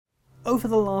Over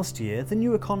the last year, the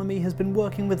New Economy has been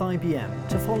working with IBM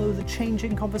to follow the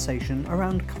changing conversation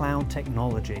around cloud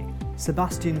technology.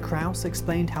 Sebastian Kraus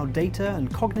explained how data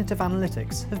and cognitive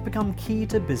analytics have become key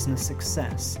to business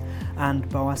success, and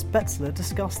Boas Betzler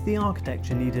discussed the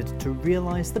architecture needed to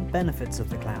realize the benefits of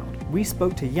the cloud. We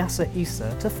spoke to Yasser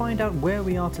Issa to find out where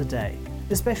we are today,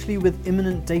 especially with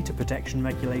imminent data protection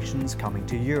regulations coming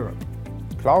to Europe.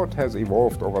 Cloud has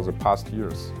evolved over the past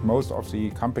years. Most of the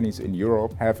companies in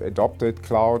Europe have adopted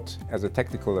cloud as a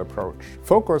technical approach,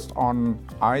 focused on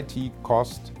IT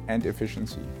cost and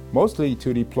efficiency, mostly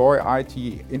to deploy IT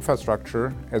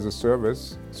infrastructure as a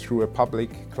service through a public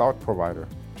cloud provider.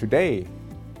 Today,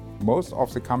 most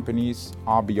of the companies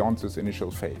are beyond this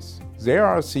initial phase. They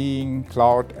are seeing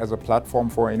cloud as a platform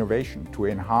for innovation to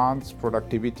enhance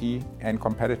productivity and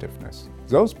competitiveness.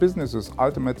 Those businesses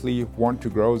ultimately want to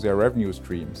grow their revenue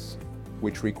streams,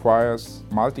 which requires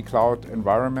multi-cloud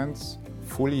environments,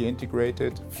 fully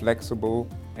integrated, flexible,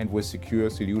 and with secure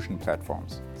solution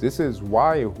platforms. This is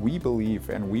why we believe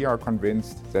and we are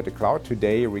convinced that the cloud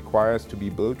today requires to be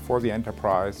built for the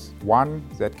enterprise, one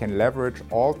that can leverage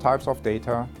all types of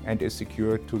data and is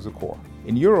secure to the core.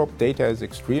 In Europe, data is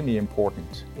extremely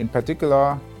important, in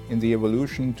particular in the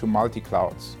evolution to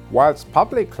multi-clouds. Whilst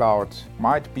public cloud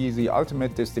might be the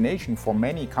ultimate destination for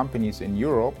many companies in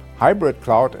Europe, hybrid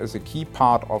cloud is a key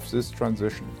part of this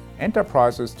transition.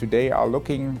 Enterprises today are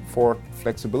looking for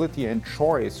flexibility and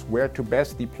choice where to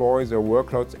best deploy their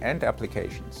workloads and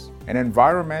applications. An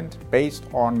environment based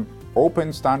on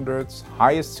open standards,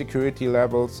 highest security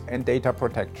levels, and data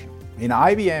protection. In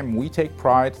IBM, we take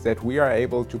pride that we are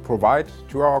able to provide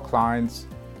to our clients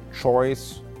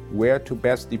choice where to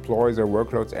best deploy their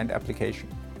workloads and application.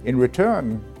 In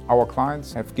return, our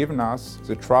clients have given us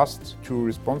the trust to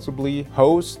responsibly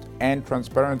host and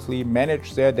transparently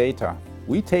manage their data.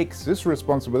 We take this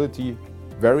responsibility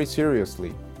very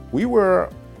seriously. We were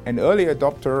an early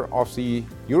adopter of the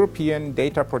European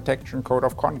Data Protection Code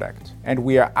of Conduct, and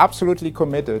we are absolutely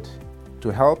committed to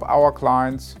help our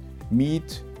clients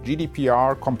meet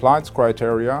GDPR compliance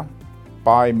criteria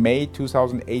by May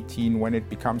 2018 when it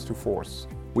becomes to force.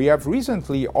 We have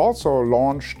recently also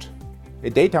launched a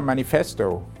data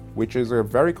manifesto, which is a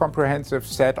very comprehensive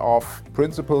set of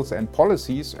principles and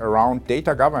policies around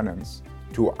data governance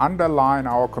to underline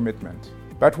our commitment.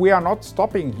 But we are not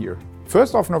stopping here.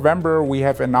 1st of November, we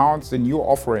have announced a new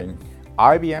offering,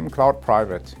 IBM Cloud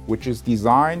Private, which is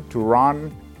designed to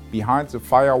run behind the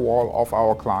firewall of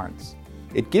our clients.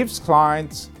 It gives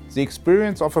clients the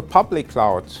experience of a public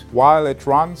cloud while it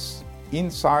runs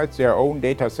inside their own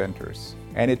data centers.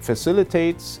 And it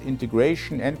facilitates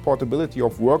integration and portability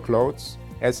of workloads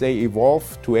as they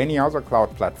evolve to any other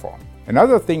cloud platform.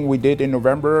 Another thing we did in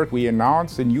November, we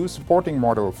announced a new supporting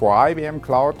model for IBM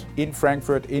Cloud in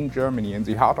Frankfurt in Germany, in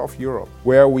the heart of Europe,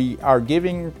 where we are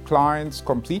giving clients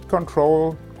complete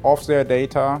control of their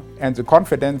data and the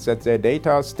confidence that their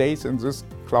data stays in this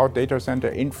cloud data center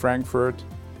in Frankfurt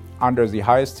under the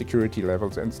highest security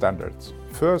levels and standards.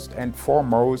 First and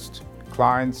foremost,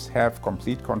 clients have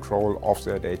complete control of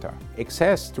their data.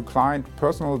 Access to client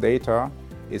personal data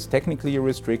is technically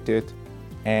restricted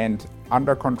and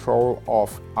under control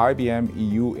of IBM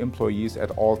EU employees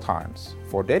at all times.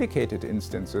 For dedicated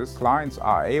instances, clients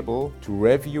are able to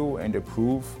review and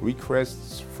approve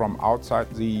requests from outside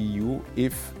the EU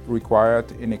if required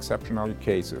in exceptional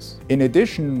cases. In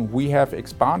addition, we have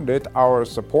expanded our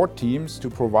support teams to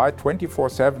provide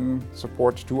 24/7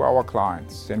 support to our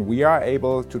clients, and we are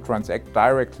able to transact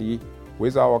directly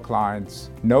with our clients,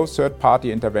 no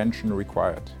third-party intervention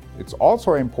required. It's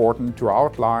also important to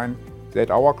outline that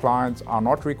our clients are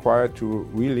not required to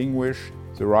relinquish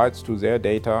the rights to their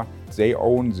data. They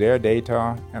own their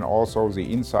data and also the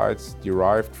insights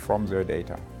derived from their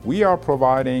data. We are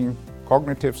providing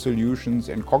cognitive solutions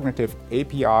and cognitive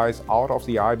APIs out of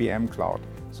the IBM Cloud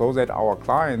so that our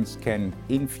clients can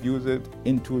infuse it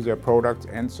into their products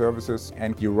and services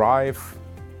and derive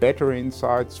better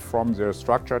insights from their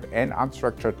structured and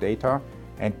unstructured data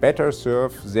and better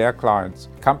serve their clients.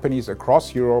 Companies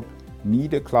across Europe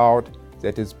need a cloud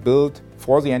that is built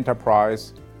for the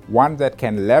enterprise, one that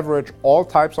can leverage all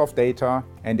types of data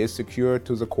and is secure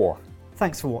to the core.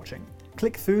 Thanks for watching.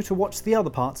 Click through to watch the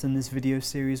other parts in this video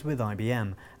series with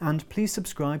IBM, and please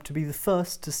subscribe to be the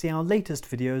first to see our latest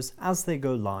videos as they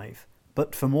go live.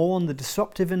 But for more on the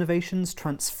disruptive innovations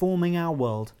transforming our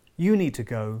world, you need to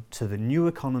go to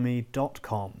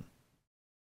theneweconomy.com.